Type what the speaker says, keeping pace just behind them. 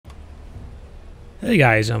Hey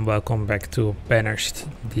guys, and welcome back to Banished,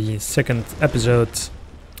 the second episode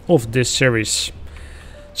of this series.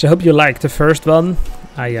 So I hope you liked the first one.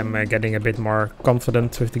 I am getting a bit more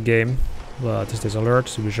confident with the game. What is this alert?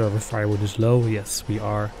 The reserve of firewood is low. Yes, we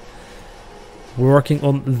are working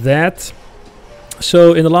on that.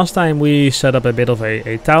 So in the last time we set up a bit of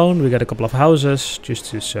a town. We got a couple of houses just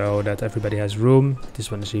to show that everybody has room.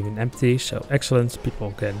 This one is even empty, so excellent.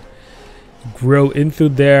 People can grow into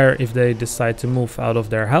there if they decide to move out of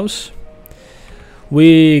their house.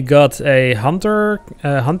 We got a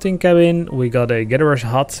hunting cabin. We got a gatherer's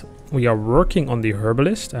hut. We are working on the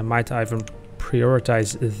herbalist. I might even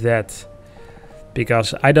prioritize that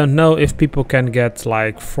because I don't know if people can get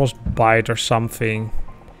like frostbite or something,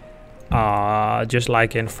 just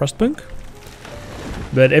like in Frostpunk.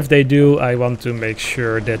 But if they do, I want to make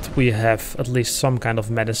sure that we have at least some kind of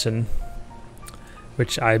medicine,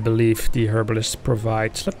 which I believe the herbalist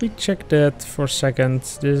provides. Let me check that for a second.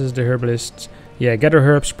 This is the herbalist. Yeah, gather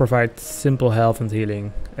herbs provide simple health and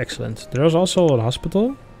healing. Excellent. There's also a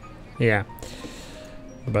hospital. Yeah,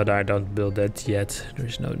 but I don't build that yet.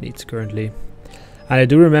 There's no need currently. And I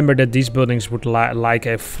do remember that these buildings would like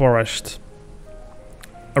a forest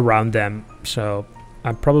around them. So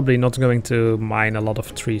I'm probably not going to mine a lot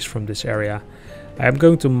of trees from this area. I am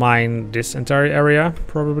going to mine this entire area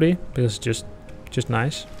probably because it's just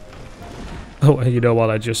nice. Oh, you know what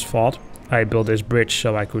I just thought? I built this bridge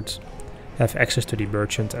so I could have access to the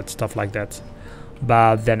merchant and stuff like that.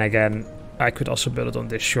 But then again, I could also build it on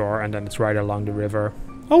this shore and then it's right along the river.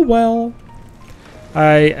 Oh well.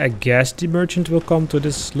 I guess the merchant will come to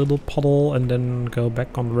this little puddle and then go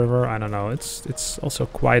back on the river. I don't know. It's also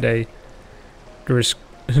quite a... There is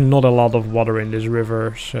not a lot of water in this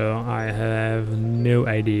river, so I have no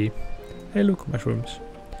idea. Hey look, mushrooms.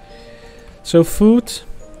 So food,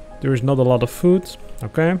 there is not a lot of food.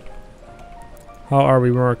 Okay. How are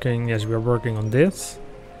we working? Yes, we are working on this.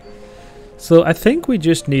 So I think we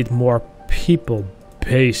just need more people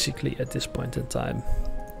basically at this point in time.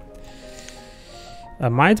 I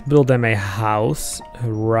might build them a house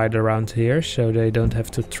right around here so they don't have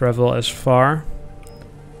to travel as far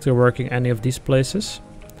to work in any of these places.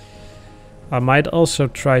 I might also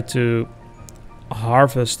try to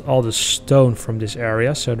harvest all the stone from this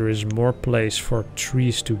area so there is more place for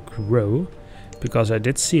trees to grow, because I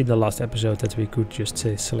did see in the last episode that we could just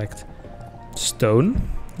say select stone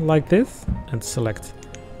like this and select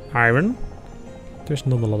iron. There's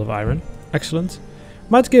not a lot of iron. Excellent.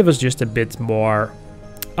 Might give us just a bit more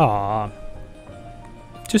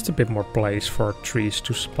just a bit more place for trees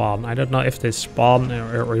to spawn. I don't know if they spawn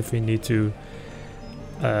or if we need to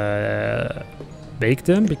bake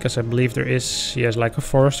them, because I believe there is, yes, like a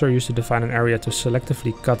forester used to define an area to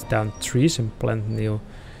selectively cut down trees and plant new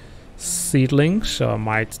seedlings, so I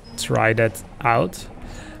might try that out.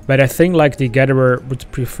 But I think like the gatherer would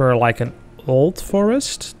prefer like an old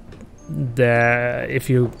forest. If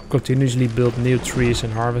you continuously build new trees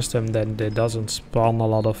and harvest them, then it doesn't spawn a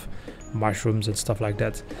lot of mushrooms and stuff like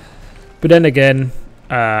that. But then again,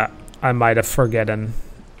 I might have forgotten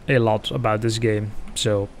a lot about this game,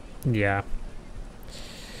 so yeah.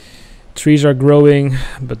 Trees are growing,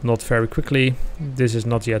 but not very quickly. This is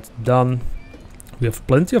not yet done. We have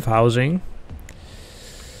plenty of housing.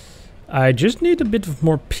 I just need a bit of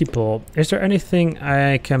more people. Is there anything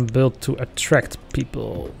I can build to attract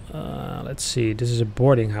people? Let's see. This is a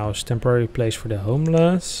boarding house. Temporary place for the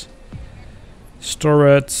homeless.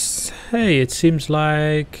 Storage. Hey, it seems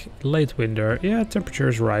like late winter. Yeah, temperature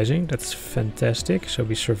is rising. That's fantastic. So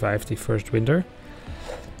we survived the first winter.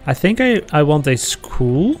 I think I want a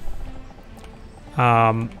school.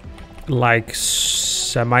 Like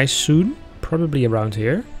semi-soon. Probably around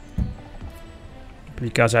here.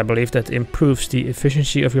 Because I believe that improves the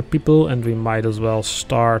efficiency of your people, and we might as well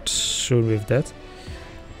start soon with that.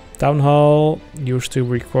 Town hall, used to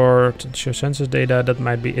record and show census data. That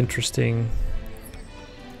might be interesting.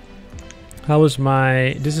 How is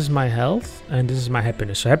my... This is my health and this is my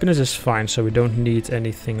happiness. So happiness is fine, so we don't need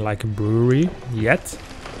anything like a brewery yet.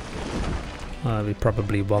 We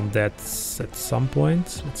probably want that at some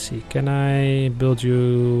point. Let's see, can I build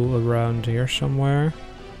you around here somewhere?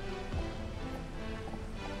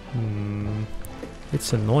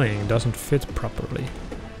 It's annoying, it doesn't fit properly.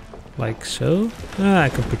 Like so. I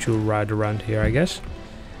can put you right around here, I guess.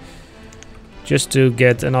 Just to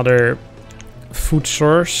get another food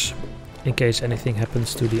source in case anything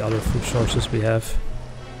happens to the other food sources we have.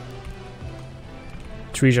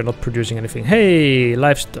 Trees are not producing anything. Hey,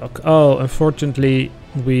 livestock. Oh, unfortunately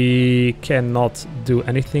we cannot do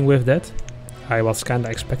anything with that. I was kinda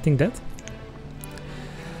expecting that.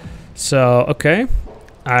 So, okay.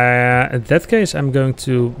 In that case, I'm going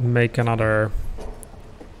to make another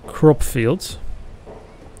crop field.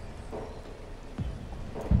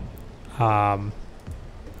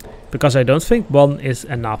 Because I don't think one is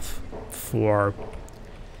enough for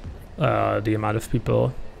the amount of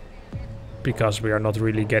people. Because we are not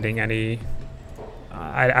really getting any...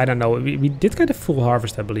 I don't know. We did get a full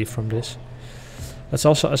harvest, I believe, from this. Let's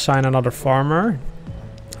also assign another farmer.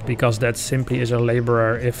 Because that simply is a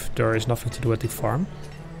laborer if there is nothing to do at the farm.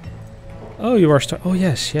 Oh, you are oh,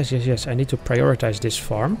 yes. I need to prioritize this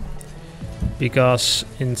farm. Because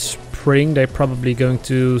in spring they're probably going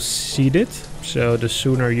to seed it. So the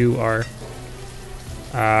sooner you are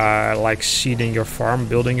like seeding your farm,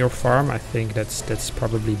 building your farm, I think that's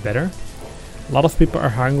probably better. A lot of people are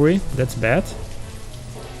hungry. That's bad.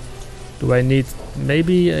 Do I need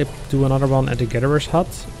maybe do another one at the gatherer's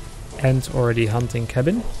hut and or the hunting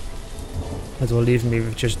cabin? That will leave me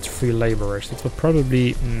with just 3 laborers. It will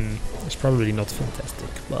probably it's probably not fantastic.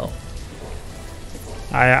 Well,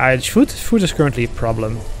 food is currently a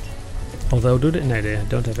problem. Although no, they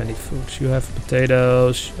don't have any food. You have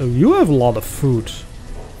potatoes. Oh, you have a lot of food.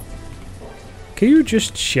 Can you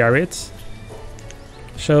just share it?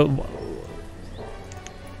 So,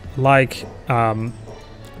 like,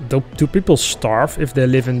 do people starve if they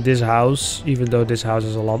live in this house, even though this house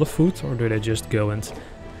has a lot of food, or do they just go and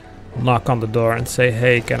knock on the door and say,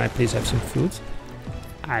 "Hey, can I please have some food?"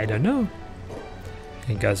 I don't know.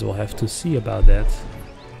 You guys will have to see about that.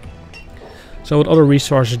 So what other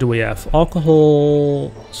resources do we have?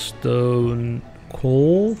 Alcohol, stone,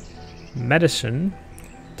 coal, medicine,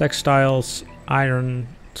 textiles, iron,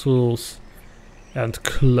 tools, and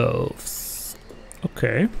clothes.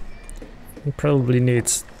 Okay. We probably need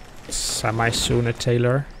semi-soon a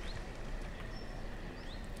tailor.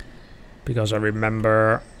 Because I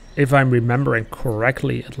remember, if I'm remembering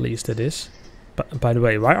correctly, at least it is. But by the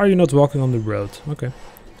way, why are you not walking on the road? Okay.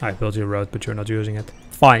 I built your road, but you're not using it.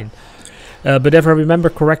 Fine. But if I remember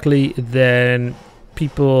correctly, then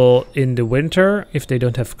people in the winter, if they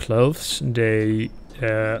don't have clothes, they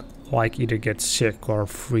like either get sick or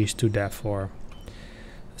freeze to death or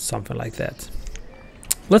something like that.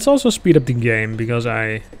 Let's also speed up the game because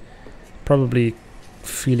I probably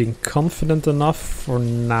feeling confident enough for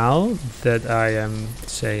now that I am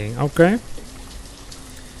saying okay.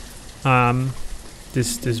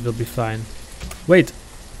 This will be fine. Wait.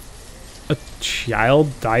 A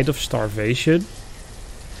child died of starvation?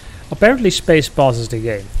 Apparently space pauses the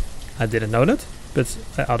game. I didn't know that, but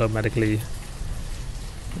I automatically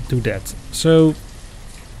do that. So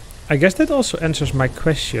I guess that also answers my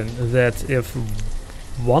question that if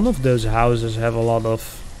one of those houses has a lot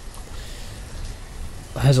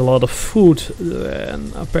of food,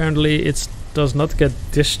 then apparently it does not get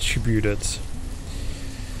distributed.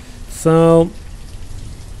 So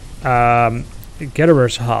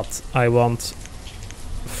gatherer's hut. I want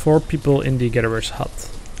 4 people in the gatherer's hut.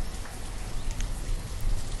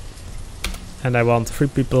 And I want 3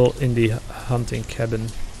 people in the hunting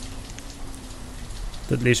cabin.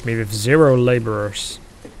 That leaves me with 0 laborers.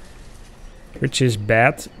 Which is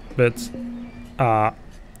bad, but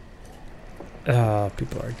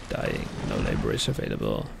people are dying. No labor is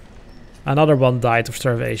available. Another one died of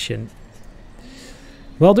starvation.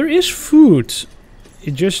 Well, there is food.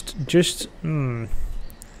 It just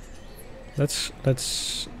let's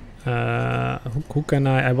who can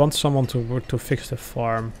I want someone to fix the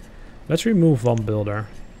farm. Let's remove one builder.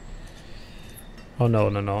 Oh no,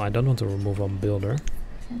 I don't want to remove one builder.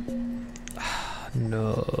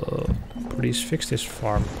 No, please fix this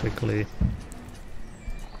farm quickly.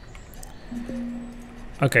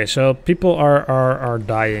 Okay, so people are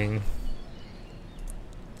dying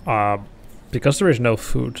because there is no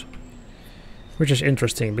food. Which is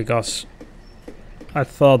interesting because I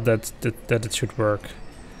thought that it should work.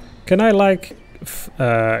 Can I like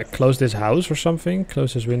close this house or something?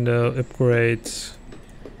 Close this window, upgrade.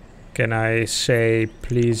 Can I say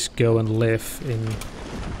please go and live in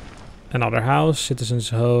another house? Citizen's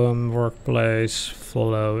home, workplace,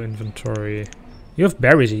 follow, inventory. You have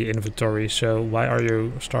berries in your inventory, so why are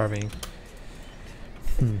you starving?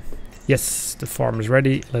 Yes, the farm is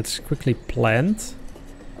ready. Let's quickly plant.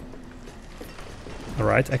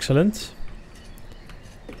 Alright, excellent.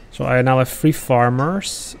 So I now have 3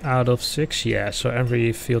 farmers out of 6. Yeah, so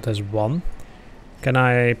every field has 1. Can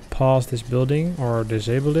I pause this building or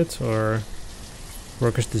disable it? Or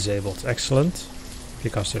workers disabled. Excellent.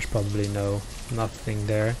 Because there's probably nothing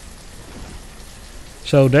there.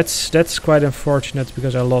 So that's quite unfortunate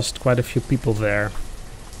because I lost quite a few people there.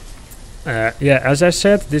 Yeah, as I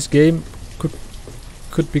said, this game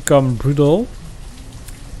could become brutal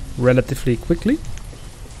relatively quickly.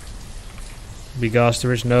 because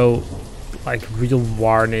there is no like real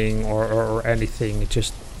warning or anything. It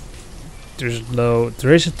just there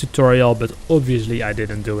is a tutorial, but obviously I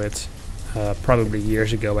didn't do it. Probably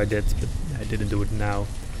years ago I did, but I didn't do it now.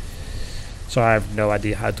 So I have no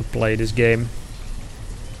idea how to play this game.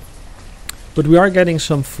 But we are getting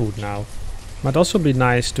some food now. Might also be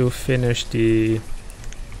nice to finish the...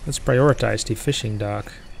 Let's prioritize the fishing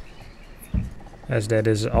dock, as that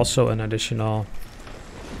is also an additional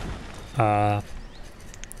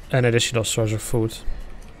source of food.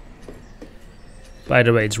 By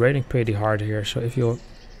the way, it's raining pretty hard here, so if you're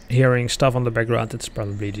hearing stuff on the background, it's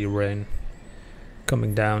probably the rain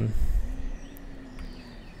coming down.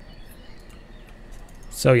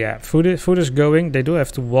 So yeah, food is going. They do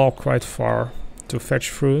have to walk quite far to fetch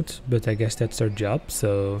fruit, but I guess that's their job.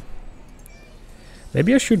 So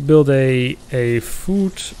maybe I should build a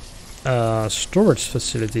food storage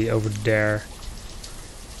facility over there,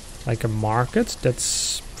 like a market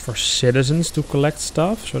that's for citizens to collect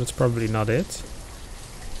stuff. So that's probably not it.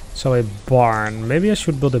 So a barn. Maybe I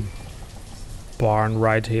should build a barn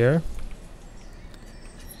right here.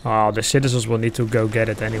 Oh, the citizens will need to go get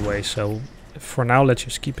it anyway, so for now let's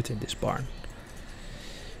just keep it in this barn.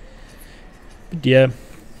 But yeah,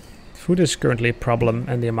 food is currently a problem,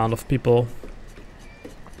 and the amount of people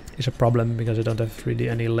is a problem because I don't have really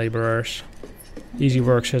any laborers. Easy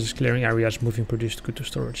work says clearing areas, moving produced good to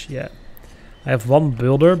storage. Yeah, I have one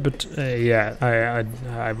builder, but yeah,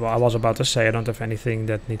 I was about to say I don't have anything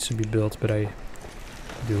that needs to be built, but I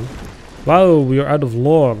do. Wow, we are out of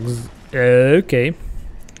logs. Okay.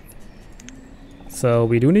 So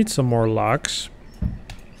we do need some more logs.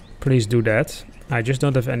 Please do that. I just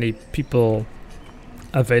don't have any people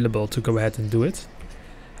available to go ahead and do it.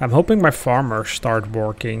 I'm hoping my farmers start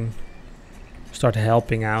working, start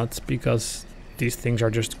helping out, because these things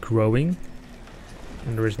are just growing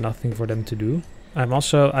and there is nothing for them to do. I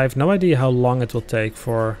have no idea how long it will take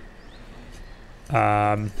for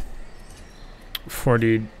the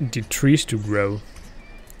trees to grow.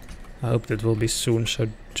 I hope that will be soon, so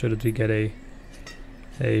that we get a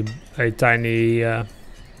tiny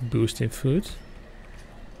boost in food.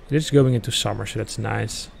 It is going into summer, so that's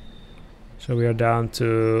nice. So we are down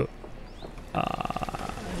to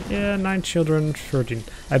yeah, 9 children, 13.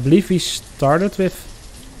 I believe we started with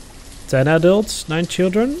 10 adults, 9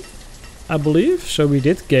 children, I believe. So we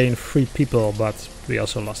did gain 3 people, but we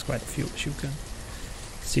also lost quite a few, as you can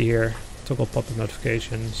see here. Toggle pop-up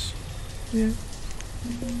notifications. Yeah.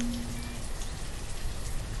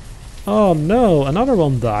 Oh no, another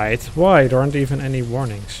one died. Why? There aren't even any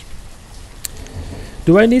warnings.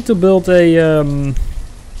 Do I need to build a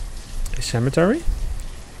cemetery?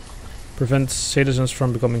 Prevents citizens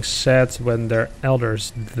from becoming sad when their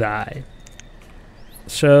elders die.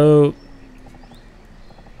 So...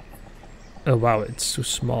 Oh wow, it's too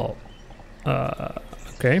small.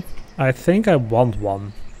 Okay. I think I want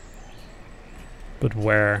one. But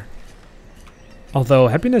where? Although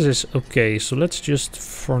happiness is okay, so let's just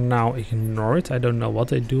for now ignore it. I don't know what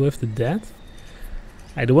they do with the dead.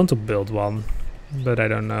 I do want to build one, but I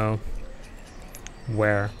don't know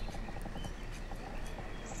where.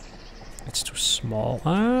 It's too small.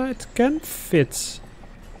 It can fit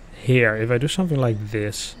here. If I do something like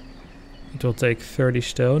this, it will take 30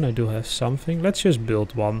 stone. I do have something. Let's just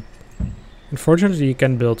build one. Unfortunately, you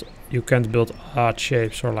can't build odd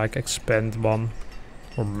shapes or like expand one.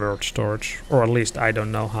 Or merge storage, or at least I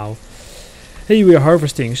don't know how. Hey, we are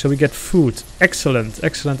harvesting, so we get food. Excellent,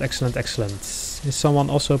 excellent, excellent, excellent. Is someone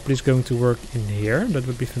also please going to work in here? That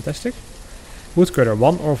would be fantastic. Woodcutter,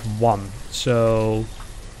 1 of 1. So,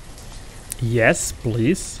 yes,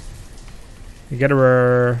 please.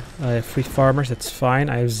 Gatherer, I have 3 farmers, that's fine.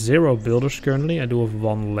 I have 0 builders currently. I do have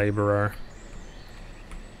 1 laborer.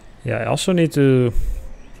 Yeah, I also need to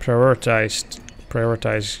prioritize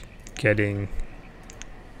getting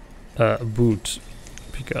wood,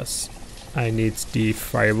 because I need the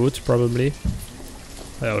firewood probably.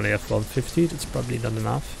 I only have 150, that's probably not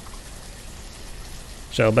enough.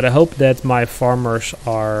 So, but I hope that my farmers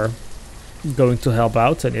are going to help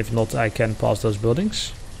out, and if not, I can pass those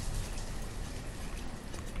buildings.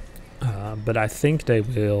 But I think they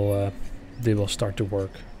will start to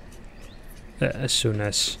work as soon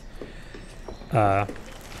as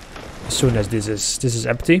this is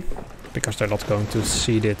empty. Because they're not going to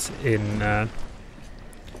seed it in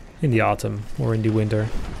the autumn or in the winter.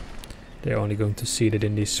 They're only going to seed it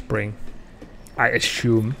in the spring. I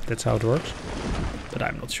assume that's how it works, but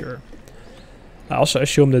I'm not sure. I also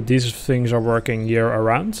assume that these things are working year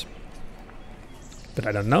around, but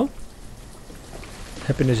I don't know.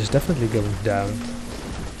 Happiness is definitely going down.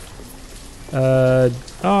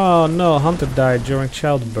 Oh, Oh no, hunter died during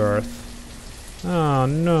childbirth. Oh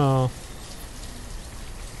no.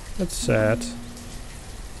 That's sad.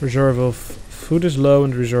 Reserve of food is low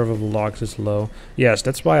and reserve of logs is low. Yes,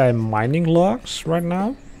 that's why I'm mining logs right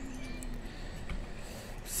now.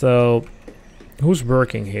 So, who's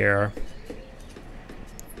working here?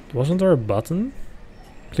 Wasn't there a button?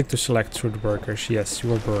 Click to select food workers. Yes,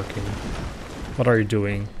 you are working. What are you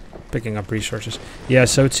doing? Picking up resources. Yeah,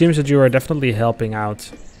 so it seems that you are definitely helping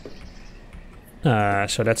out.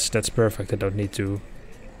 So that's perfect. I don't need to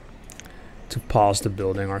pause the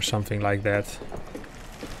building or something like that.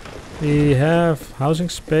 We have housing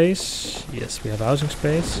space. Yes, we have housing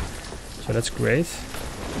space. So that's great.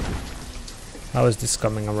 How is this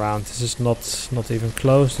coming around? This is not even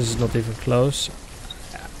close. This is not even close.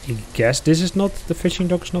 I guess this is not, the fishing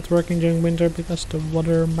dock is not working during winter because the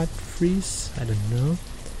water might freeze. I don't know.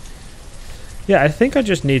 Yeah, I think I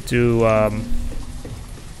just need to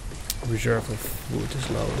reserve of food is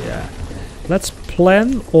low. Yeah, let's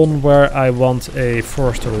plan on where I want a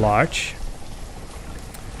forester lodge,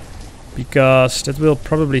 because that will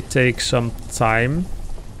probably take some time.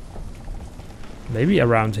 Maybe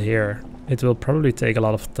around here. It will probably take a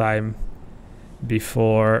lot of time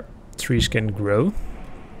before trees can grow.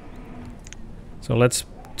 So let's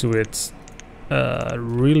do it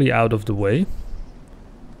really out of the way.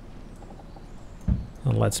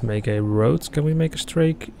 And let's make a road. Can we make a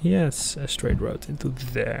straight? Yes, a straight road into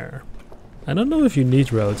there. I don't know if you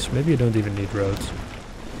need roads. Maybe you don't even need roads.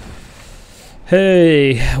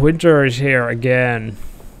 Hey, winter is here again.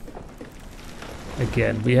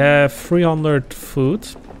 Again, we have 300 food.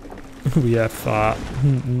 We have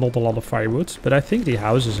not a lot of firewood, but I think the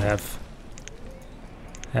houses have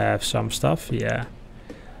some stuff. Yeah.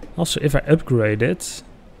 Also, if I upgrade it,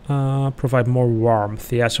 provide more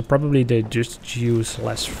warmth. Yeah, so probably they just use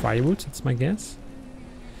less firewood. That's my guess.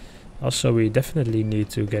 Also, we definitely need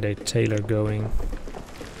to get a tailor going.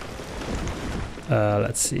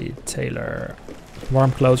 Let's see, tailor.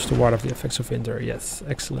 Warm clothes to ward off the effects of winter. Yes,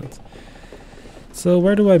 excellent. So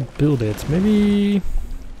where do I build it? Maybe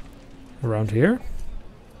around here?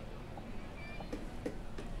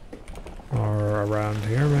 Or around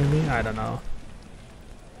here maybe? I don't know.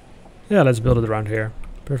 Yeah, let's build it around here.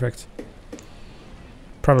 Perfect.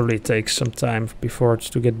 Probably takes some time before it's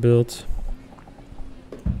to get built.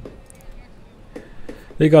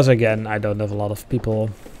 Because again, I don't have a lot of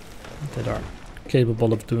people that are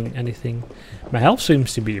capable of doing anything. My health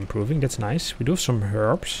seems to be improving, that's nice. We do have some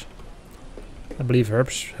herbs. I believe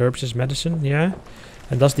herbs is medicine, yeah.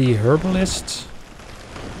 And does the herbalist...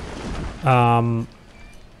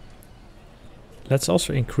 let's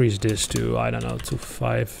also increase this to, I don't know, to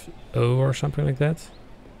 5.0 or something like that.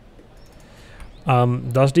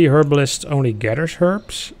 Does the herbalist only gathers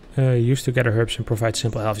herbs? Used to gather herbs and provide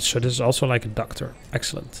simple health. So this is also like a doctor.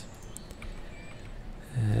 Excellent.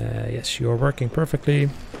 Yes, you're working perfectly.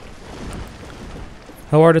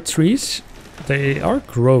 How are the trees? They are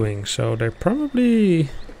growing, so they probably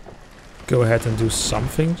go ahead and do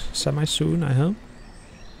something semi-soon, I hope.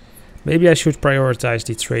 Maybe I should prioritize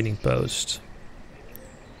the trading post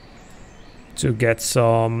to get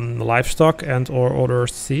some livestock and or other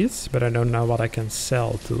seeds, but I don't know what I can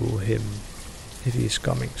sell to him if he's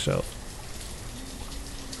coming, so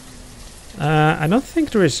I don't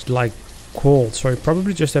think there is like gold, so I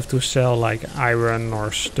probably just have to sell like iron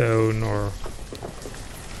or stone or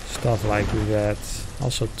stuff like that.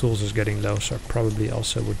 Also tools is getting low, so I probably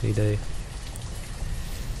also would need a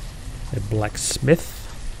blacksmith.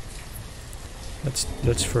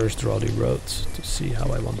 Let's first draw the road to see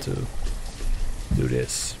how I want to do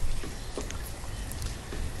this.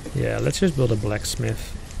 Yeah, let's just build a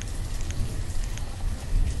blacksmith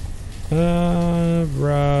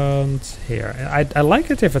around here. I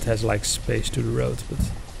like it if it has like space to the road,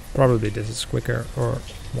 but probably this is quicker or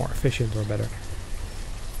more efficient or better.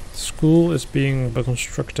 School is being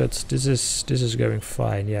constructed. This is going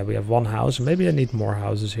fine. Yeah, we have one house. Maybe I need more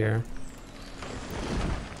houses here.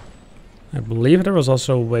 I believe there was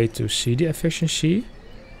also a way to see the efficiency.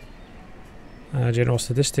 General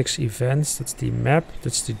statistics, events, that's the map,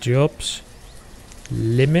 that's the jobs.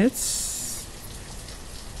 Limits.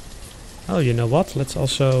 Oh, you know what? Let's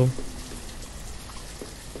also